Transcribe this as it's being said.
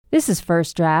This is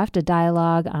First Draft, a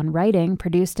dialogue on writing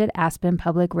produced at Aspen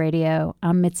Public Radio.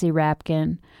 I'm Mitzi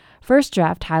Rapkin. First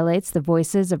Draft highlights the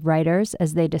voices of writers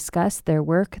as they discuss their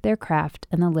work, their craft,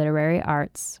 and the literary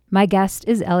arts. My guest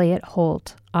is Elliott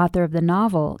Holt, author of the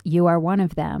novel You Are One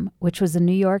of Them, which was a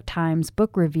New York Times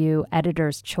Book Review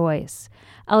editor's choice.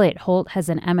 Elliott Holt has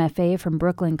an MFA from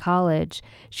Brooklyn College.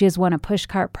 She has won a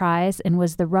Pushcart Prize and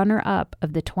was the runner-up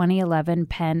of the 2011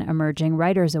 PEN Emerging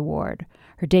Writers Award.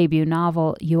 Her debut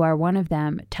novel, You Are One of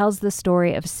Them, tells the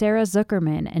story of Sarah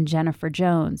Zuckerman and Jennifer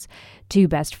Jones, two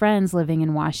best friends living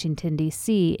in Washington,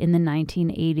 D.C. in the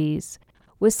 1980s.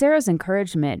 With Sarah's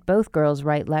encouragement, both girls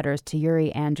write letters to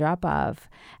Yuri Andropov,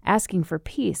 asking for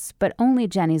peace, but only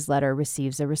Jenny's letter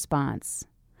receives a response.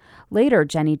 Later,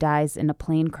 Jenny dies in a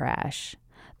plane crash.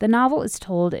 The novel is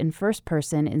told in first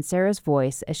person in Sarah's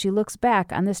voice as she looks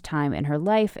back on this time in her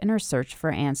life and her search for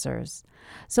answers.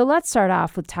 So let's start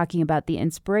off with talking about the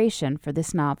inspiration for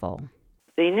this novel.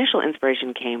 The initial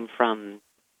inspiration came from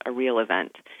a real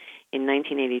event. In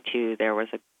 1982, there was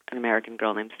an American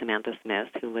girl named Samantha Smith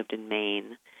who lived in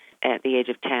Maine. At the age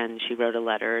of 10, she wrote a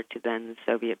letter to then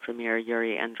Soviet Premier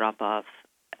Yuri Andropov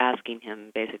asking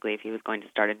him basically if he was going to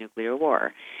start a nuclear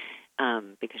war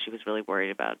because she was really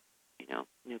worried about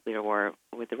nuclear war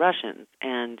with the Russians.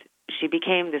 And she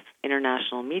became this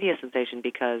international media sensation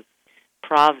because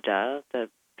Pravda, the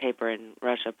paper in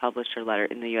Russia, published her letter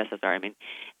in the USSR,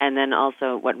 And then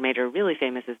also what made her really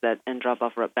famous is that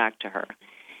Andropov wrote back to her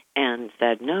and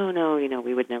said, no,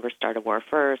 we would never start a war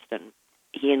first. And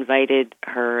he invited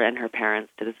her and her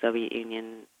parents to the Soviet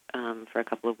Union for a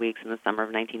couple of weeks in the summer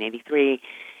of 1983.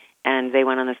 And they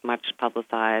went on this much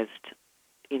publicized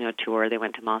tour. They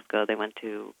went to Moscow. They went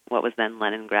to what was then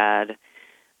Leningrad.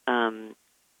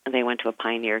 They went to a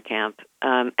pioneer camp.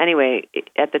 Anyway,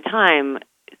 at the time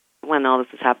when all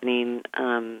this was happening,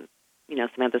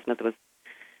 Samantha Smith was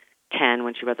 10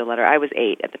 when she wrote the letter. I was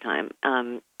 8 at the time.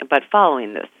 But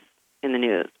following this in the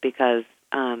news, because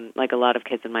like a lot of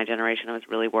kids in my generation, I was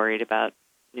really worried about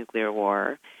nuclear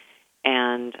war.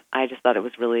 And I just thought it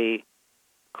was really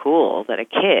cool that a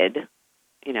kid,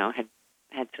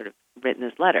 had sort of written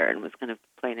this letter and was going to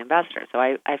play an ambassador. So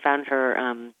I found her,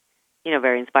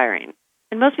 very inspiring.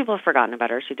 And most people have forgotten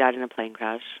about her. She died in a plane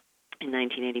crash in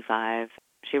 1985.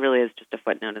 She really is just a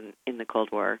footnote in the Cold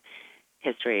War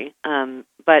history.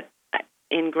 But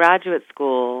in graduate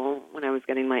school, when I was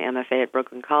getting my MFA at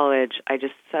Brooklyn College, I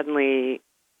just suddenly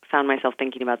found myself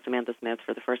thinking about Samantha Smith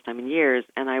for the first time in years.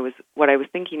 And what I was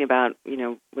thinking about,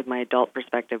 with my adult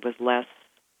perspective was less,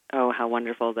 oh, how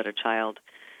wonderful that a child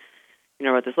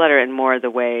wrote this letter, and more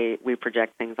the way we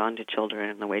project things onto children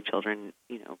and the way children,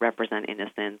 represent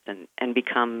innocence and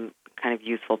become kind of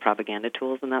useful propaganda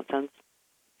tools in that sense.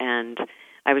 And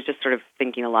I was just sort of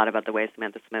thinking a lot about the way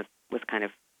Samantha Smith was kind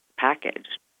of packaged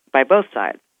by both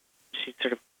sides. She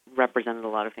sort of represented a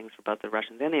lot of things for both the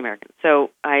Russians and the Americans.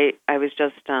 So I was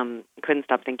just couldn't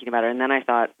stop thinking about her. And then I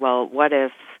thought, well, what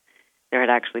if there had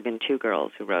actually been two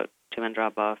girls who wrote to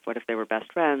Andropov? What if they were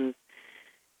best friends?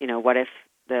 What if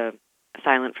the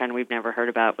silent friend we've never heard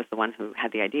about was the one who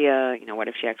had the idea? What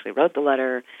if she actually wrote the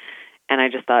letter? And I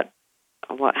just thought,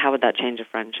 how would that change a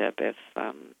friendship if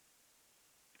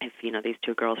these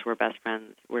two girls who were best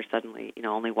friends were suddenly,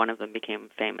 only one of them became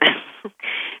famous?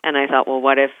 And I thought, well,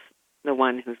 what if the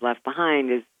one who's left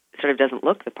behind is sort of doesn't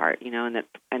look the part, and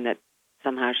that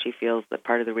somehow she feels that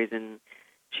part of the reason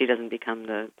she doesn't become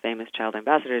the famous child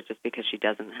ambassador is just because she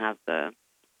doesn't have the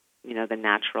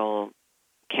natural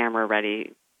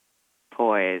camera-ready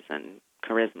poise and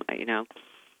charisma,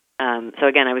 So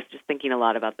again, I was just thinking a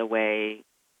lot about the way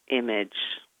image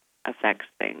affects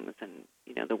things and,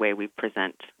 the way we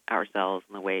present ourselves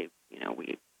and the way,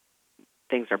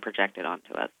 things are projected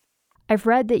onto us. I've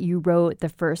read that you wrote the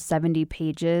first 70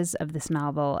 pages of this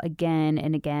novel again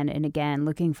and again and again,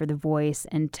 looking for the voice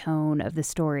and tone of the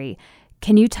story.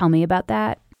 Can you tell me about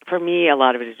that? For me, a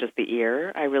lot of it is just the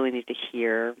ear. I really need to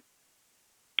hear.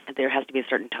 There has to be a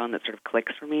certain tone that sort of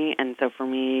clicks for me. And so for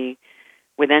me,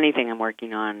 with anything I'm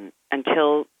working on,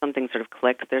 until something sort of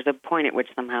clicks, there's a point at which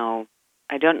somehow,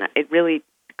 I don't know,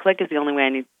 click is the only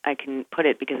way I can put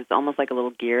it, because it's almost like a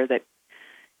little gear that,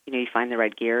 you find the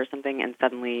right gear or something, and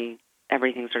suddenly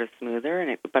everything's sort of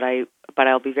smoother. But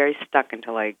I'll be very stuck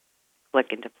until I click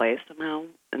into place somehow,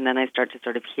 and then I start to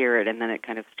sort of hear it, and then it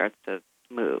kind of starts to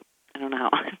move. I don't know how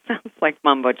it sounds like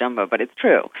mumbo jumbo, but it's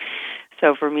true.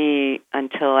 So for me,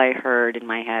 until I heard in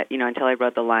my head, until I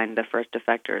wrote the line, "The first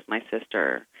defector is my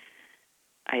sister,"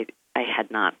 I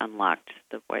had not unlocked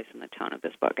the voice and the tone of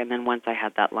this book. And then once I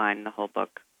had that line, the whole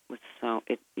book was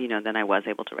then I was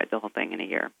able to write the whole thing in a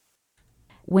year.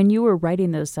 When you were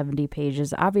writing those 70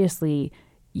 pages, obviously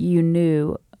you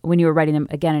knew when you were writing them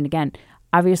again and again,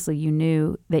 obviously you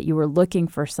knew that you were looking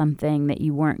for something that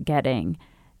you weren't getting.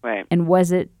 Right. And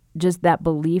was it just that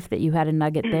belief that you had a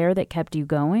nugget there that kept you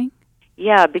going?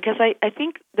 Yeah, because I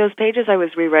think those pages I was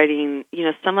rewriting,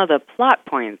 some of the plot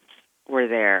points were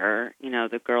there.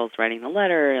 The girls writing the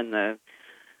letter and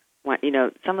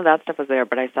some of that stuff was there,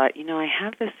 but I thought, I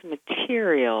have this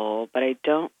material, but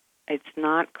it's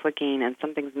not clicking and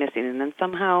something's missing. And then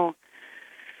somehow,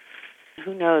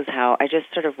 who knows how, I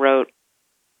just sort of wrote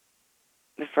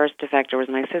the first defector was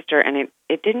my sister, and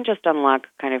it didn't just unlock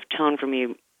kind of tone for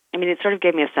me. I mean, it sort of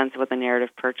gave me a sense of what the narrative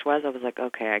perch was. I was like,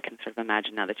 okay, I can sort of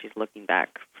imagine now that she's looking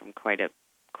back from quite a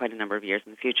number of years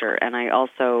in the future. And I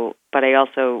also, that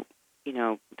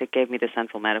gave me the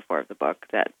central metaphor of the book,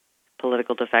 that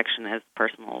political defection is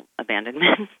personal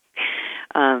abandonment.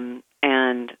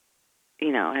 And,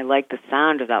 I like the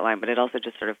sound of that line, but it also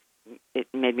just sort of, it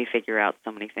made me figure out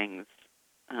so many things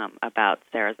about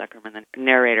Sarah Zuckerman, the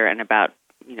narrator, and about,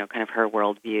 kind of her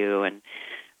worldview and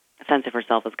a sense of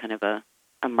herself as kind of a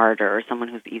martyr or someone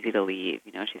who's easy to leave.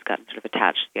 She's gotten sort of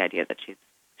attached to the idea that she's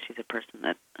a person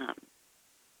that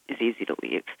is easy to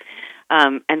leave.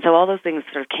 And so all those things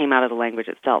sort of came out of the language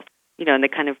itself, and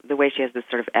the way she has this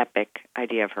sort of epic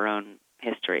idea of her own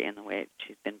history and the way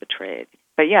she's been betrayed.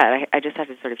 But yeah, I just had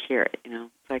to sort of hear it, So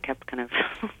I kept kind of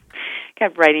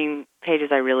kept writing pages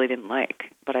I really didn't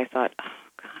like, but I thought, oh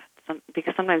God,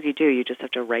 because sometimes you just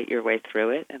have to write your way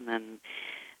through it, and then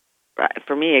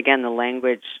for me, again, the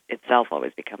language itself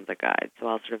always becomes a guide. So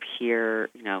I'll sort of hear,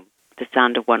 the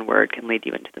sound of one word can lead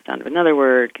you into the sound of another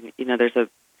word.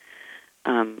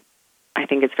 I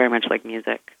think it's very much like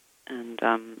music, and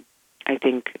I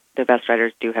think the best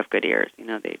writers do have good ears.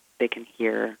 They can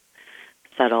hear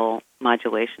subtle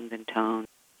modulations in tone.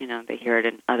 They hear it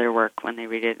in other work when they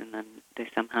read it, and then they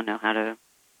somehow know how to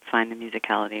find the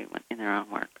musicality in their own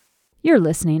work. You're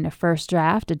listening to First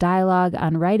Draft, a dialogue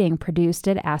on writing produced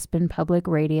at Aspen Public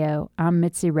Radio. I'm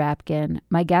Mitzi Rapkin.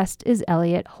 My guest is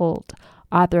Elliot Holt,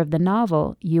 author of the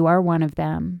novel You Are One of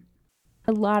Them.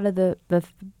 A lot of the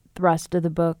thrust of the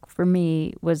book for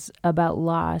me was about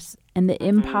loss and the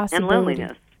impossibility. And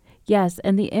loneliness. Yes,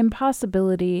 and the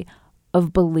impossibility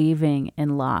of believing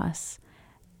in loss.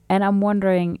 And I'm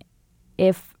wondering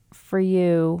if for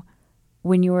you,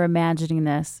 when you were imagining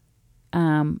this,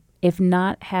 if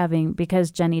not having,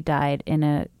 because Jenny died in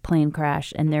a plane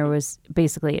crash and there was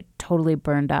basically it totally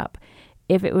burned up,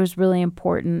 if it was really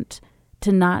important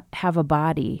to not have a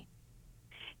body.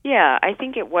 Yeah, I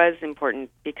think it was important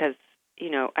because,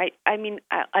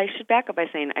 I should back up by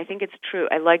saying I think it's true.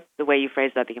 I like the way you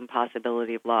phrased that, the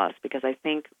impossibility of loss, because I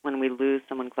think when we lose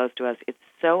someone close to us, it's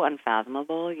so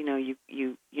unfathomable.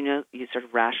 You sort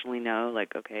of rationally know,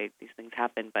 like, okay, these things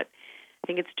happen, but I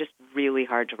think it's just really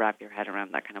hard to wrap your head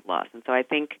around that kind of loss. And so I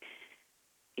think,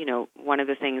 one of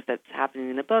the things that's happening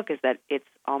in the book is that it's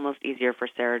almost easier for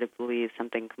Sarah to believe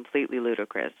something completely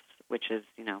ludicrous, which is,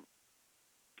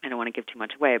 I don't want to give too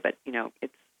much away, but,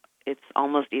 it's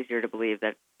almost easier to believe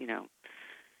that,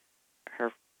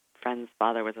 her friend's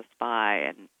father was a spy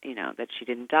and, that she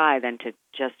didn't die than to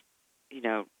just,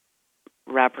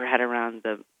 wrap her head around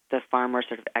the far more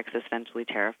sort of existentially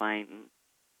terrifying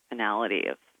finality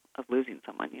of losing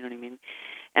someone, you know what I mean?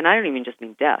 And I don't even just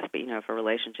mean death, but, if a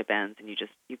relationship ends and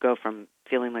you go from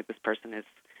feeling like this person is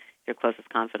your closest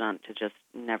confidant to just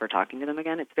never talking to them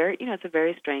again, it's it's a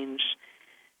very strange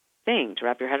thing to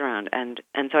wrap your head around. And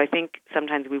so I think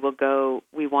sometimes we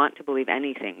want to believe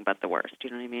anything but the worst,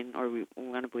 you know what I mean? Or we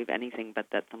want to believe anything but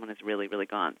that someone is really, really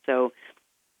gone. So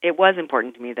it was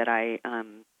important to me that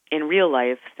in real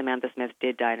life, Samantha Smith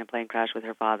did die in a plane crash with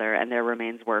her father, and their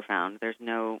remains were found. There's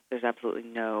absolutely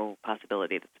no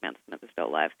possibility that Samantha Smith is still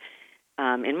alive.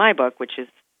 In my book, which is,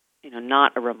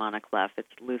 not a roman à clef, it's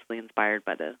loosely inspired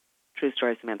by the true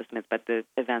story of Samantha Smith, but the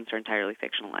events are entirely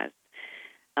fictionalized.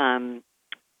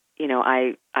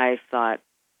 I thought,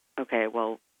 okay,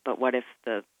 well, but what if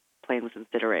the plane was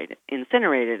incinerated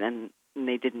and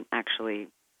they didn't actually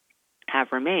have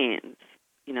remains?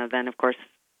 Then of course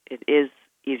it is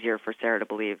easier for Sarah to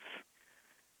believe,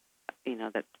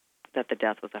 that the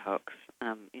death was a hoax.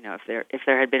 If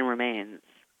there had been remains,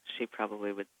 she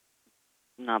probably would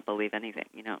not believe anything.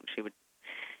 She would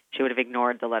have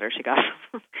ignored the letter she got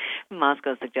from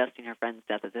Moscow suggesting her friend's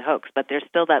death is a hoax. But there's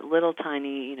still that little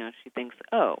tiny, she thinks,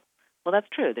 oh, well, that's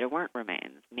true. There weren't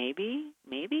remains. Maybe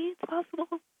it's possible.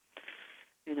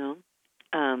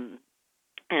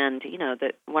 And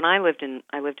that when I lived in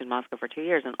Moscow for 2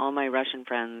 years, and all my Russian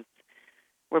friends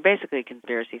were basically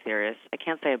conspiracy theorists. I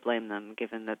can't say I blame them,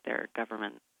 given that their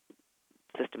government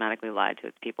systematically lied to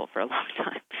its people for a long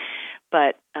time.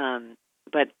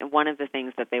 But one of the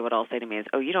things that they would all say to me is,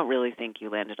 "Oh, you don't really think you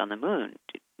landed on the moon,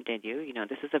 did you? You know,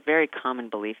 this is a very common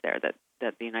belief there that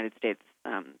the United States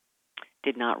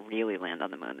did not really land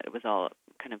on the moon; that it was all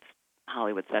kind of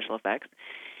Hollywood special effects."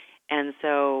 And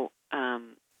so,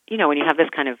 you know, when you have this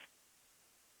kind of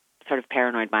sort of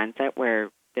paranoid mindset where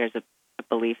there's a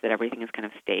belief that everything is kind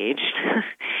of staged,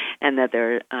 and that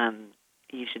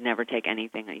you should never take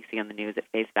anything that you see on the news at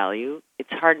face value, it's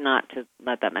hard not to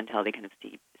let that mentality kind of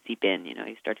seep in. You know,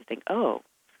 you start to think, "Oh,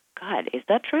 God, is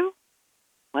that true?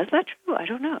 Was that true? I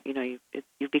don't know." You know,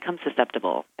 you become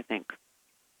susceptible, I think.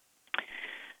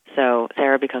 So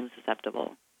Sarah becomes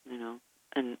susceptible, you know,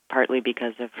 and partly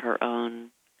because of her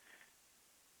own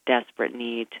desperate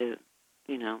need to,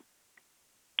 you know,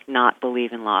 not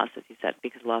believe in loss, as you said,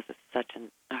 because loss is such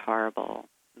a horrible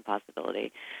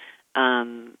impossibility.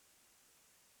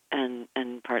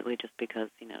 And partly just because,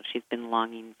 you know, she's been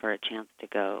longing for a chance to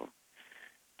go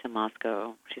to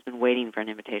Moscow. She's been waiting for an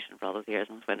invitation for all those years,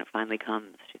 and when it finally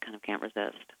comes, she kind of can't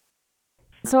resist.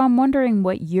 So I'm wondering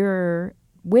what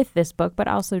with this book, but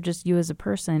also just you as a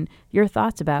person, your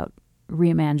thoughts about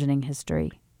reimagining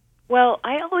history. Well,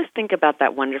 I always think about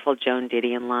that wonderful Joan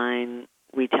Didion line,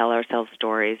 "We tell ourselves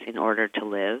stories in order to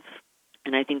live."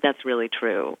 And I think that's really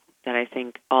true, that I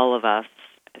think all of us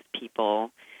as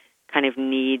people kind of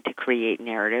need to create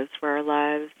narratives for our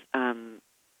lives.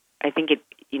 I think it,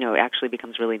 you know, actually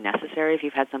becomes really necessary if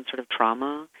you've had some sort of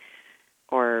trauma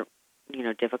or, you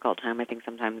know, difficult time. I think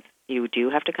sometimes you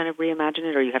do have to kind of reimagine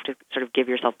it, or you have to sort of give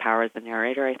yourself power as the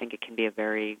narrator. I think it can be a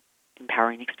very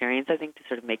empowering experience, I think, to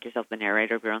sort of make yourself the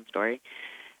narrator of your own story.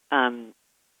 And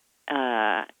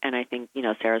I think, you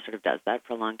know, Sarah sort of does that.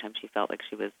 For a long time, she felt like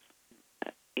she was,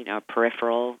 you know, a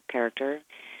peripheral character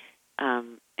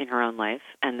in her own life.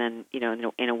 And then, you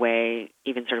know, in a way,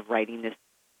 even sort of writing this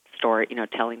story, you know,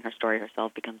 telling her story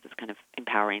herself becomes this kind of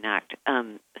empowering act.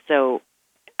 So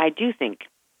I do think,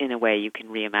 in a way, you can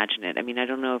reimagine it. I mean, I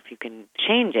don't know if you can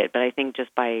change it, but I think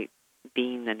just by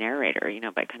being the narrator, you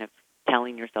know, by kind of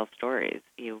telling yourself stories,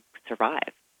 you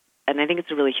survive. And I think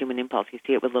it's a really human impulse. You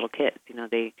see it with little kids. You know,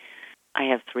 I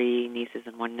have 3 nieces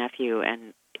and 1 nephew,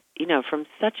 and, you know, from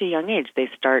such a young age, they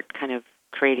start kind of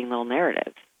creating little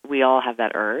narratives. We all have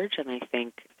that urge, and I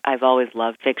think I've always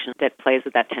loved fiction that plays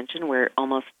with that tension where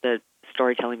almost the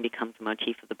storytelling becomes a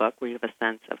motif of the book, where you have a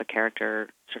sense of a character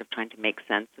sort of trying to make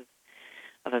sense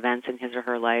of events in his or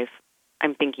her life.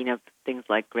 I'm thinking of things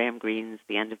like Graham Greene's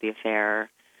The End of the Affair,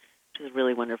 which is a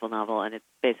really wonderful novel, and it's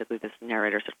basically this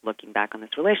narrator sort of looking back on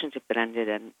this relationship that ended,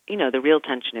 and, you know, the real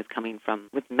tension is coming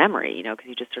with memory, you know, because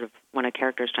you just sort of, when a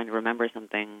character is trying to remember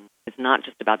something, it's not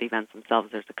just about the events themselves.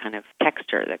 There's a kind of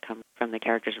texture that comes from the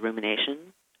character's rumination.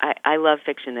 I love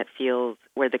fiction that feels,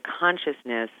 where the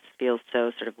consciousness feels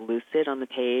so sort of lucid on the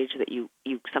page that you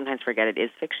sometimes forget it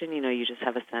is fiction. You know, you just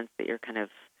have a sense that you're kind of,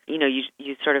 you know,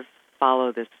 you sort of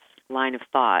follow this line of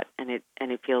thought, and it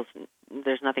feels,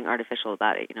 there's nothing artificial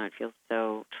about it. You know, it feels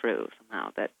so true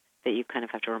somehow that you kind of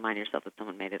have to remind yourself that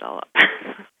someone made it all up.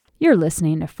 You're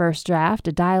listening to First Draft,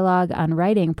 a dialogue on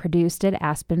writing produced at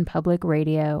Aspen Public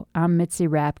Radio. I'm Mitzi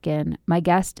Rapkin. My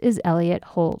guest is Elliot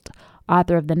Holt,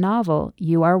 author of the novel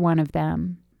You Are One of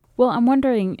Them. Well, I'm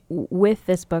wondering, with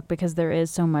this book, because there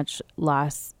is so much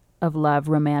loss of love,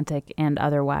 romantic and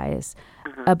otherwise,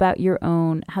 about your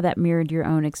own, how that mirrored your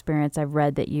own experience. I've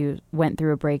read that you went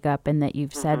through a breakup and that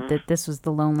you've said that this was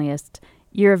the loneliest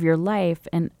year of your life.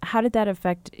 And how did that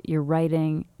affect your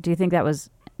writing? Do you think that was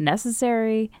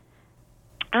necessary?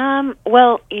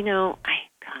 Well, you know,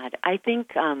 I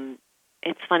think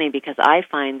it's funny because I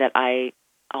find that I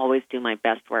always do my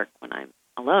best work when I'm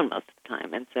alone most of the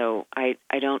time. And so I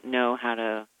don't know how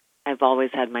to, I've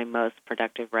always had my most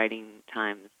productive writing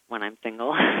times when I'm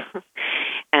single.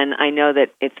 And I know that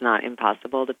it's not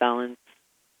impossible to balance.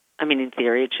 I mean, in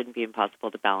theory, it shouldn't be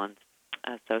impossible to balance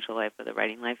a social life with a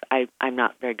writing life. I'm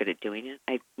not very good at doing it.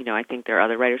 I think there are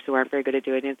other writers who aren't very good at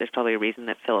doing it. There's probably a reason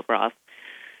that Philip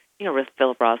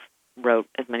Roth wrote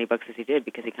as many books as he did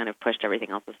because he kind of pushed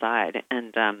everything else aside.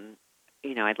 And,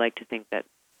 I'd like to think that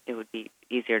it would be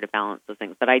easier to balance those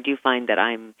things. But I do find that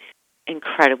I'm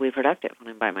incredibly productive when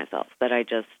I'm by myself, that I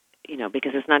just,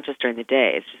 because it's not just during the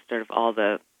day, it's just sort of all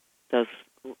those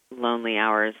lonely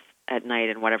hours at night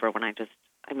and whatever when I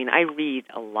read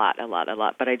a lot,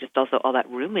 but I just also, all that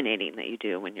ruminating that you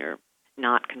do when you're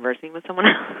not conversing with someone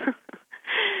else.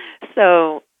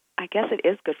 So I guess it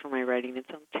is good for my writing. It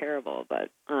sounds terrible, but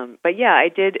yeah, I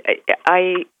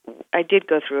did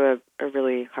go through a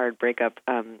really hard breakup.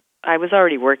 I was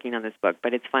already working on this book,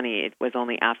 but it's funny, it was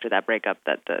only after that breakup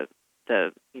that the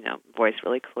voice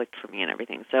really clicked for me and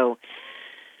everything. So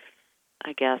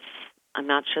I guess I'm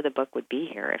not sure the book would be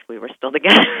here if we were still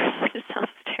together. It sounds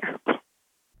terrible.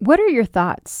 What are your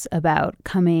thoughts about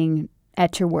coming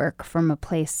at your work from a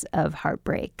place of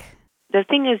heartbreak? The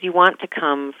thing is, you want to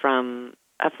come from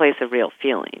a place of real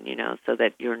feeling, so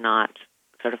that you're not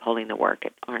sort of holding the work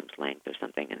at arm's length or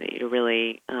something, and that you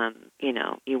really,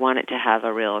 you want it to have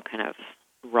a real kind of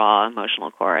raw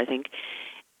emotional core.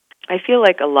 I feel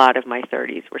like a lot of my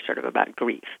 30s were sort of about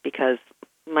grief, because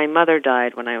my mother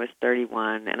died when I was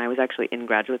 31, and I was actually in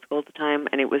graduate school at the time,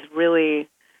 and it was really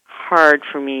hard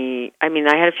for me. I mean,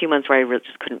 I had a few months where I really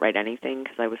just couldn't write anything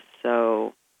because I was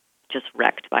so just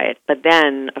wrecked by it. But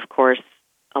then, of course,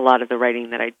 a lot of the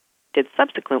writing that I did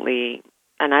subsequently,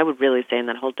 and I would really say in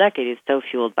that whole decade, is so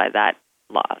fueled by that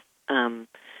loss.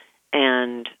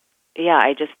 And yeah,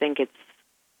 I just think it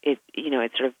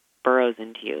sort of burrows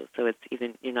into you. So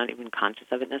you're not even conscious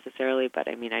of it necessarily, but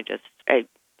I mean, I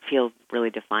feel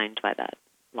really defined by that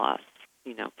loss,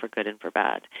 for good and for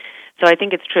bad. So I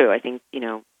think it's true. I think,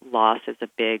 loss is a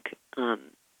big,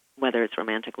 whether it's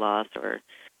romantic loss or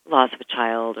loss of a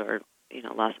child or,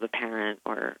 loss of a parent,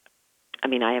 or, I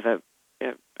mean, I have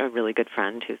a really good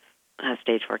friend who has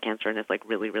stage 4 cancer and is like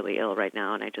really, really ill right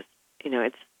now. And I just,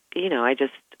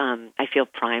 I feel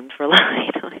primed for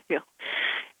life. I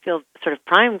feel sort of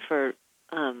primed for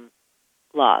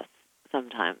loss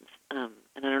sometimes.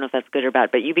 And I don't know if that's good or bad,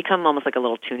 but you become almost like a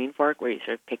little tuning fork where you're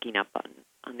sort of picking up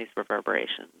on these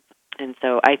reverberations. And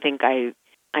so I think I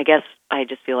guess I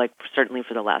just feel like certainly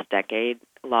for the last decade,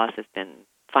 loss has been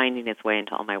finding its way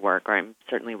into all my work, or I'm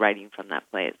certainly writing from that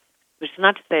place. Which is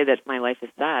not to say that my life is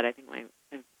sad. I think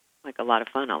I'm like a lot of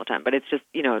fun all the time, but it's just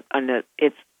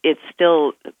it's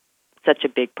still such a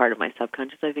big part of my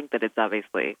subconscious. I think that it's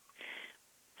obviously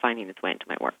finding its way into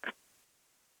my work.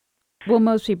 Well,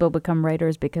 most people become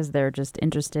writers because they're just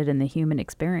interested in the human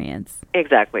experience.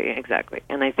 Exactly.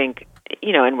 And I think,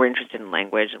 and we're interested in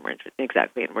language, and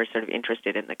and we're sort of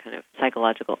interested in the kind of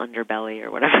psychological underbelly or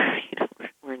whatever.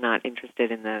 We're not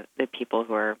interested in the people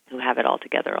who have it all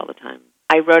together all the time.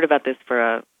 I wrote about this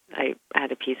I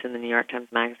had a piece in the New York Times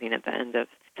Magazine at the end of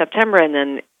September, and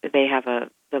then they have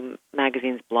the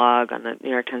magazine's blog on the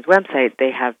New York Times website. They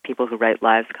have people who write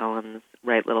lives columns,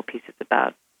 write little pieces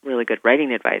about really good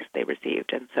writing advice they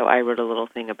received. And so I wrote a little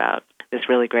thing about this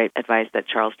really great advice that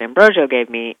Charles D'Ambrosio gave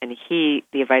me, and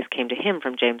the advice came to him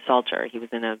from James Salter. He was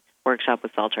in a workshop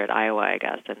with Salter at Iowa, I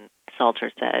guess, and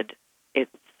Salter said,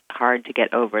 it's hard to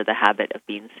get over the habit of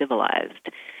being civilized.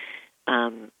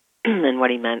 And what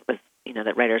he meant was,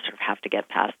 that writers sort of have to get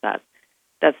past that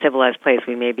civilized place.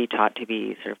 We may be taught to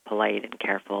be sort of polite and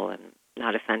careful and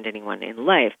not offend anyone in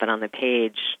life, but on the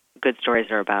page, good stories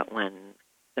are about when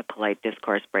the polite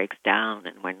discourse breaks down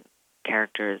and when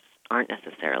characters aren't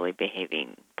necessarily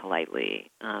behaving politely.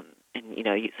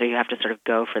 So you have to sort of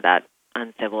go for that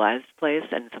uncivilized place,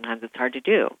 and sometimes it's hard to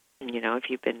do. If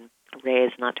you've been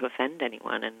raised not to offend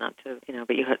anyone and not to,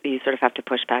 but you sort of have to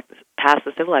push past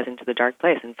the civilized into the dark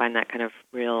place and find that kind of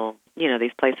real,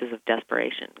 these places of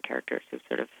desperation, characters who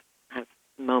sort of have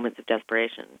moments of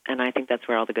desperation. And I think that's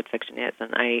where all the good fiction is.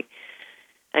 And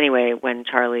anyway, when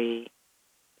Charlie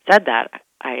said that,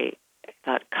 I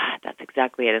thought, God, that's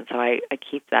exactly it. And so I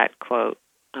keep that quote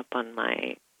up on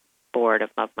my board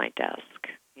above my desk,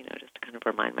 just to kind of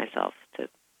remind myself to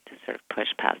sort of push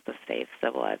past the safe,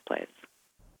 civilized place.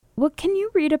 Well, can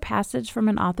you read a passage from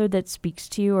an author that speaks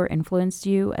to you or influenced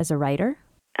you as a writer?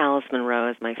 Alice Munro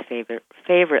is my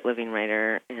favorite living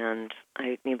writer, and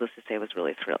I, needless to say, was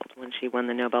really thrilled when she won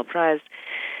the Nobel Prize.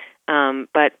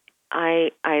 But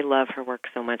I love her work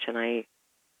so much, and I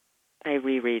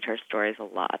reread her stories a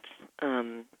lot.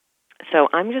 So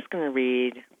I'm just going to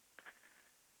read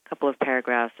a couple of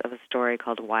paragraphs of a story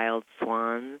called Wild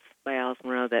Swans by Alice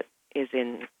Munro that is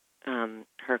in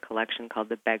her collection called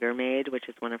The Beggar Maid, which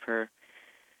is one of her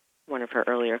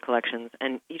earlier collections.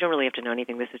 And you don't really have to know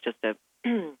anything. This is just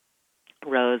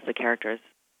Rose, the characters,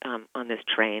 on this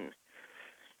train.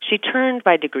 She turned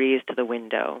by degrees to the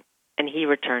window, and he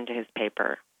returned to his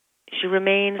paper. She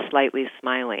remained slightly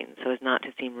smiling, so as not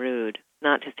to seem rude,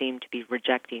 not to seem to be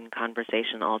rejecting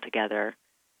conversation altogether.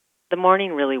 The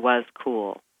morning really was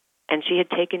cool, and she had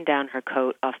taken down her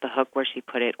coat off the hook where she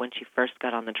put it when she first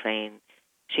got on the train.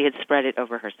 She had spread it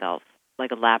over herself,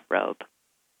 like a lap robe.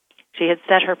 She had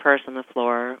set her purse on the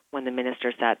floor when the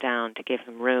minister sat down to give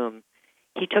him room.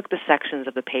 He took the sections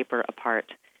of the paper apart,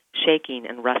 shaking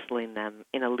and rustling them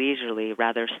in a leisurely,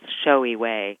 rather showy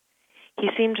way. He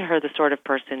seemed to her the sort of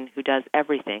person who does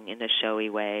everything in a showy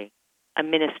way, a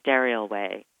ministerial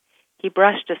way. He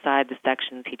brushed aside the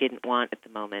sections he didn't want at the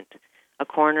moment. A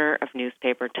corner of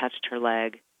newspaper touched her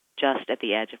leg, just at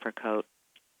the edge of her coat.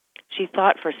 She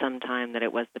thought for some time that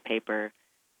it was the paper.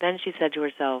 Then she said to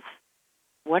herself,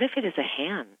 what if it is a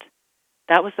hand?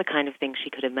 That was the kind of thing she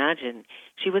could imagine.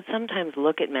 She would sometimes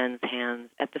look at men's hands,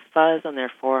 at the fuzz on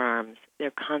their forearms,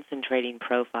 their concentrating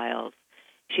profiles.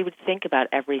 She would think about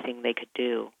everything they could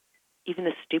do, even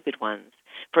the stupid ones.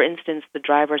 For instance, the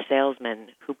driver salesman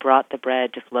who brought the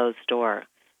bread to Flo's store,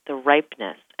 the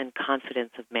ripeness and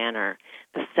confidence of manner,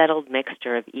 the settled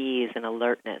mixture of ease and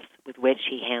alertness with which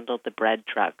he handled the bread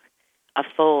truck. A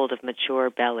fold of mature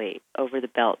belly over the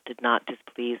belt did not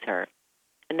displease her.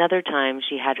 Another time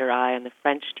she had her eye on the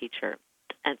French teacher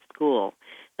at school.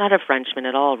 Not a Frenchman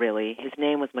at all, really. His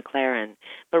name was McLaren,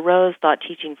 but Rose thought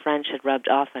teaching French had rubbed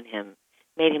off on him,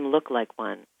 made him look like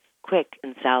one, quick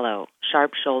and sallow,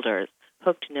 sharp shoulders,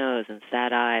 hooked nose and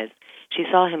sad eyes. She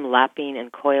saw him lapping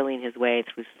and coiling his way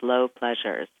through slow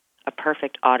pleasures, a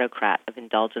perfect autocrat of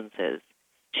indulgences.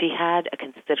 She had a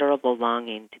considerable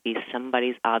longing to be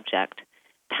somebody's object,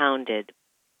 pounded,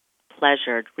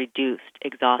 pleasured, reduced,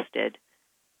 exhausted.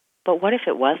 But what if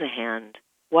it was a hand?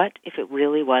 What if it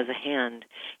really was a hand?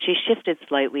 She shifted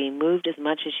slightly, moved as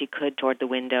much as she could toward the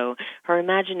window. Her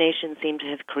imagination seemed to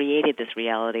have created this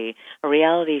reality, a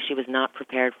reality she was not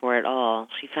prepared for at all.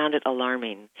 She found it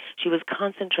alarming. She was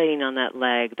concentrating on that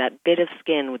leg, that bit of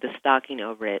skin with the stocking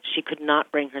over it. She could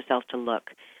not bring herself to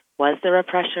look. Was there a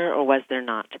pressure or was there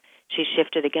not? She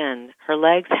shifted again. Her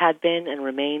legs had been and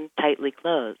remained tightly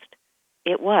closed.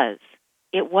 It was.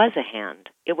 It was a hand.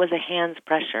 It was a hand's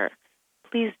pressure.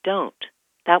 Please don't.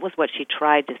 That was what she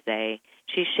tried to say.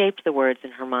 She shaped the words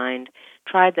in her mind,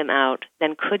 tried them out,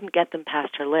 then couldn't get them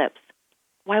past her lips.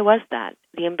 Why was that?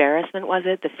 The embarrassment, was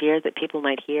it? The fear that people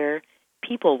might hear?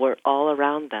 People were all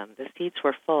around them. The seats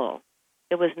were full.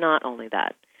 It was not only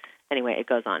that. Anyway, it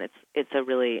goes on. It's a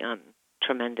really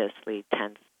tremendously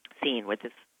tense scene with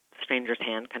this stranger's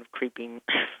hand kind of creeping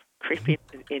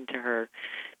into her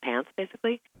pants,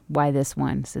 basically. Why this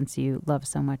one, since you love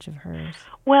so much of hers?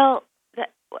 Well,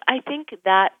 I think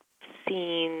that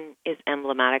scene is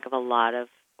emblematic of a lot of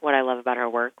what I love about her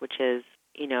work, which is,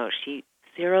 she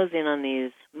zeroes in on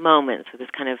these moments with this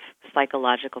kind of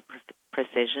psychological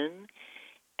precision.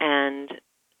 And,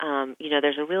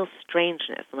 there's a real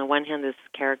strangeness. On the one hand, this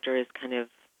character is kind of,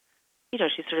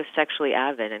 she's sort of sexually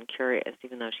avid and curious,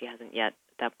 even though she hasn't yet,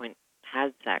 at that point,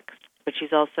 had sex. But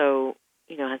she's also,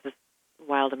 has this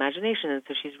wild imagination, and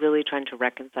so she's really trying to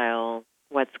reconcile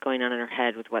what's going on in her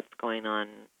head with what's going on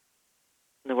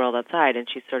in the world outside. And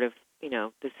she's sort of,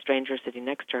 this stranger sitting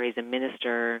next to her, he's a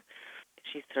minister.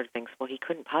 She sort of thinks, well, he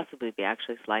couldn't possibly be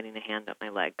actually sliding a hand up my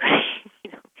leg.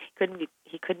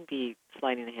 He couldn't be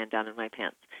sliding a hand down in my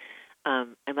pants.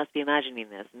 I must be imagining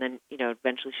this. And then,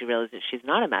 eventually she realizes she's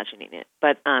not imagining it.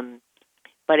 But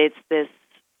it's this,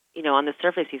 on the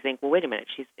surface you think, well, wait a minute,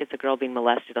 it's a girl being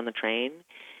molested on the train.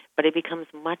 But it becomes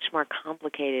much more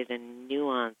complicated and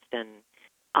nuanced and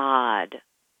odd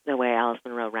the way Alice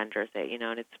Munro renders it,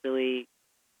 and it's really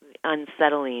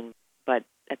unsettling, but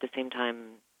at the same time,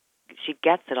 she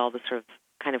gets at all the sort of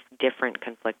kind of different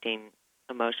conflicting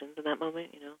emotions in that moment,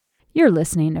 You're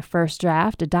listening to First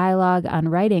Draft, a dialogue on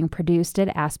writing produced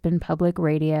at Aspen Public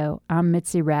Radio. I'm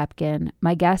Mitzi Rapkin.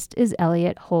 My guest is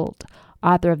Elliot Holt,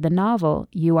 author of the novel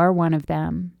You Are One of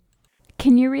Them.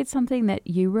 Can you read something that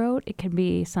you wrote? It can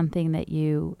be something that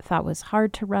you thought was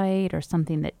hard to write, or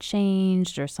something that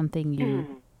changed, or something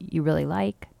you really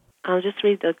like. I'll just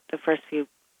read the first few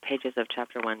pages of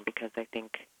chapter 1 because I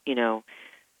think,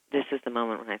 this is the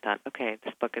moment when I thought, okay,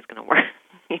 this book is going to work.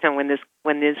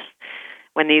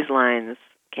 When these lines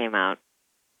came out,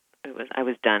 I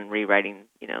was done rewriting,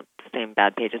 the same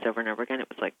bad pages over and over again. It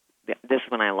was like, this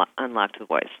is when I unlocked the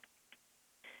voice.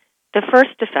 The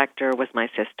first defector was my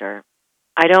sister.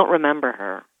 I don't remember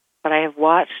her, but I have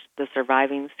watched the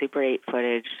surviving Super 8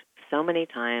 footage so many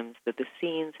times that the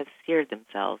scenes have seared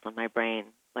themselves on my brain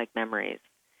like memories.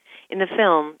 In the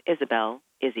film, Isabel,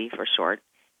 Izzy for short,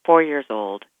 4 years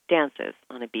old, dances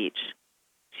on a beach.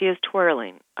 She is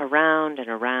twirling around and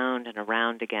around and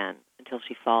around again until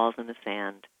she falls in the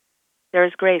sand. There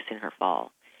is grace in her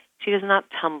fall. She does not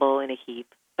tumble in a heap,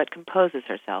 but composes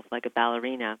herself like a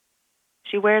ballerina.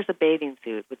 She wears a bathing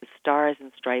suit with the stars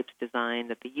and stripes design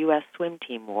that the U.S. swim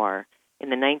team wore in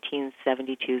the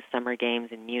 1972 Summer Games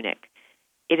in Munich.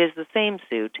 It is the same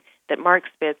suit that Mark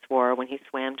Spitz wore when he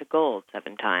swam to gold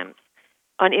 7 times.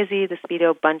 On Izzy, the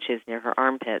Speedo bunches near her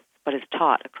armpits, but is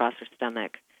taut across her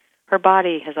stomach. Her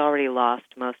body has already lost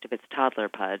most of its toddler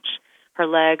pudge. Her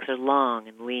legs are long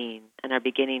and lean and are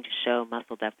beginning to show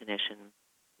muscle definition.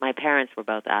 My parents were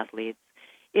both athletes.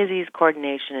 Izzy's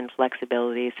coordination and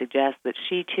flexibility suggest that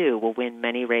she, too, will win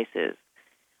many races.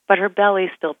 but her belly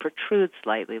still protrudes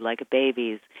slightly like a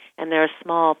baby's, and there are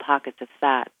small pockets of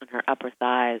fat on her upper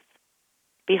thighs.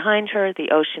 Behind her, the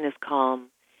ocean is calm.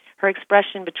 Her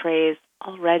expression betrays,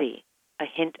 already, a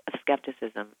hint of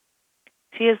skepticism.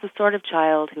 She is the sort of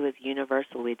child who is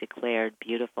universally declared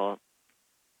beautiful.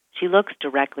 She looks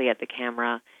directly at the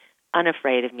camera,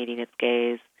 unafraid of meeting its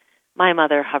gaze. My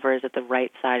mother hovers at the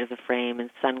right side of the frame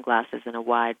in sunglasses and a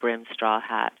wide-brimmed straw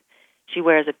hat. She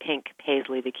wears a pink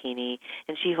paisley bikini,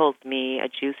 and she holds me, a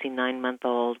juicy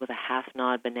 9-month-old, with a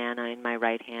half-gnawed banana in my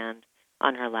right hand,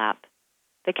 on her lap.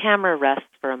 The camera rests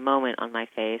for a moment on my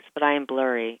face, but I am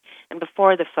blurry, and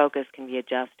before the focus can be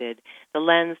adjusted, the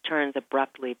lens turns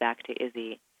abruptly back to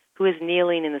Izzy, who is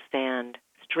kneeling in the sand,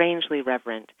 strangely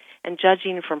reverent, and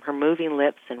judging from her moving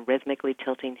lips and rhythmically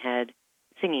tilting head,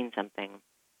 singing something.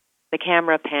 The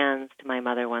camera pans to my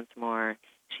mother once more.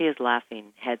 She is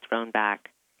laughing, head thrown back.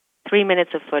 3 minutes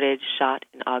of footage shot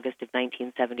in August of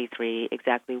 1973,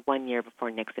 exactly 1 year before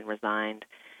Nixon resigned.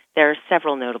 There are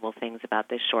several notable things about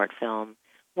this short film.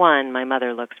 One, my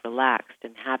mother looks relaxed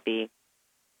and happy.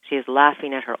 She is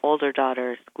laughing at her older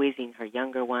daughter, squeezing her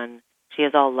younger one. She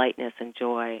is all lightness and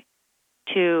joy.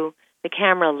 2, the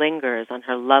camera lingers on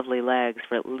her lovely legs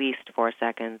for at least 4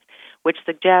 seconds, which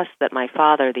suggests that my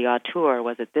father, the auteur,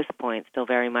 was at this point still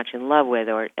very much in love with,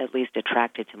 or at least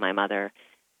attracted to, my mother.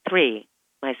 3,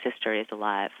 my sister is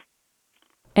alive.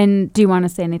 And do you want to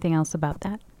say anything else about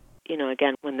that? You know,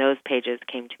 again, when those pages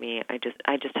came to me, I just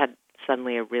had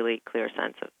suddenly a really clear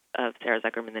sense of Sarah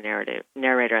Zuckerman, the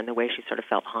narrator, and the way she sort of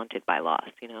felt haunted by loss.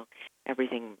 You know,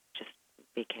 everything just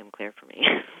became clear for me.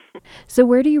 So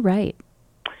where do you write?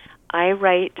 I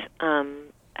write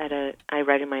I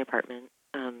write in my apartment,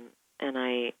 and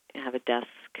I have a desk,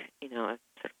 you know, a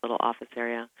sort of little office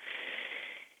area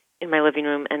in my living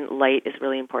room, and light is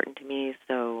really important to me.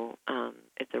 So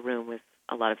it's a room with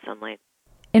a lot of sunlight.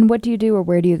 And what do you do, or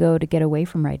where do you go to get away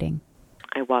from writing?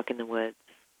 I walk in the woods,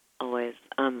 always.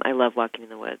 I love walking in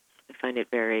the woods. I find it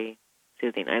very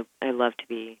soothing. I love to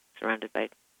be surrounded by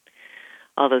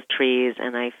all those trees,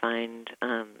 and I find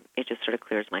it just sort of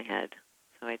clears my head.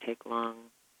 So I take long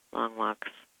walks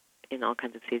in all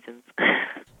kinds of seasons.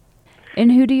 And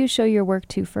who do you show your work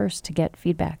to first to get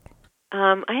feedback?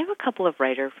 I have a couple of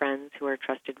writer friends who are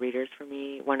trusted readers for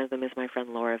me. One of them is my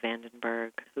friend Laura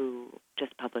Vandenberg, who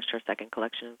just published her second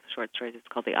collection of short stories. It's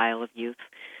called The Isle of Youth.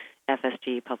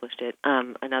 FSG published it.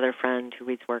 Another friend who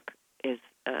reads work is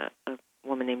a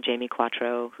woman named Jamie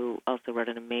Quattro, who also wrote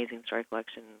an amazing story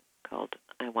collection called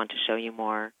I Want to Show You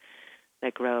More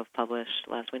that Grove published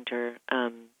last winter.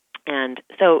 And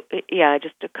so, yeah,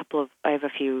 just I have a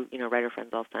few, you know, writer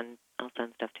friends I'll send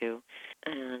stuff to,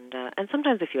 and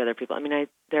sometimes a few other people. I mean, I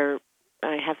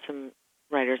have some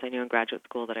writers I knew in graduate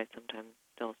school that I sometimes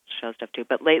still show stuff to,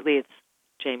 but lately it's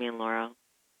Jamie and Laura.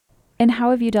 And how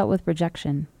have you dealt with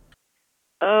rejection?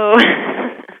 Oh,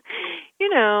 you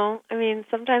know, I mean,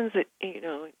 sometimes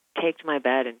take to my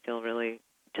bed and feel really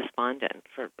despondent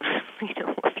for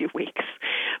a few weeks,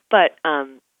 but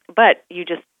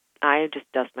I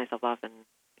just dust myself off and,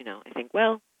 I think,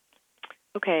 well,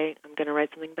 okay, I'm going to write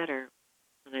something better.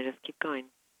 And I just keep going.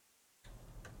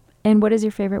 And what is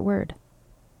your favorite word?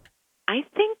 I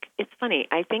think it's funny.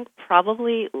 I think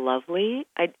probably lovely.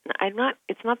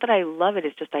 It's not that I love it.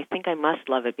 It's just I think I must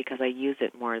love it because I use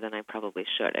it more than I probably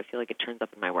should. I feel like it turns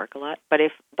up in my work a lot. But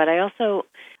I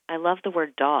love the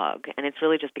word dog, and it's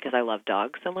really just because I love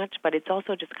dogs so much. But it's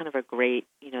also just kind of a great,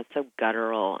 it's so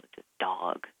guttural. Just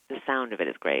dog. The sound of it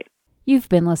is great. You've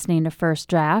been listening to First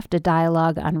Draft, a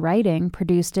dialogue on writing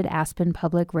produced at Aspen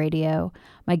Public Radio.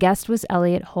 My guest was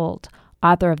Elliott Holt,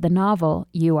 author of the novel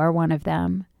You Are One of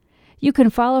Them. You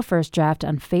can follow First Draft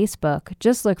on Facebook.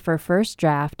 Just look for First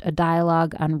Draft, a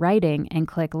dialogue on writing, and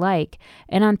click like,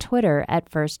 and on Twitter at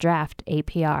First Draft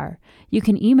APR. You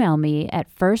can email me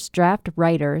at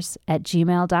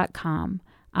firstdraftwriters@gmail.com.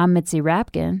 I'm Mitzi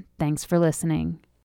Rapkin. Thanks for listening.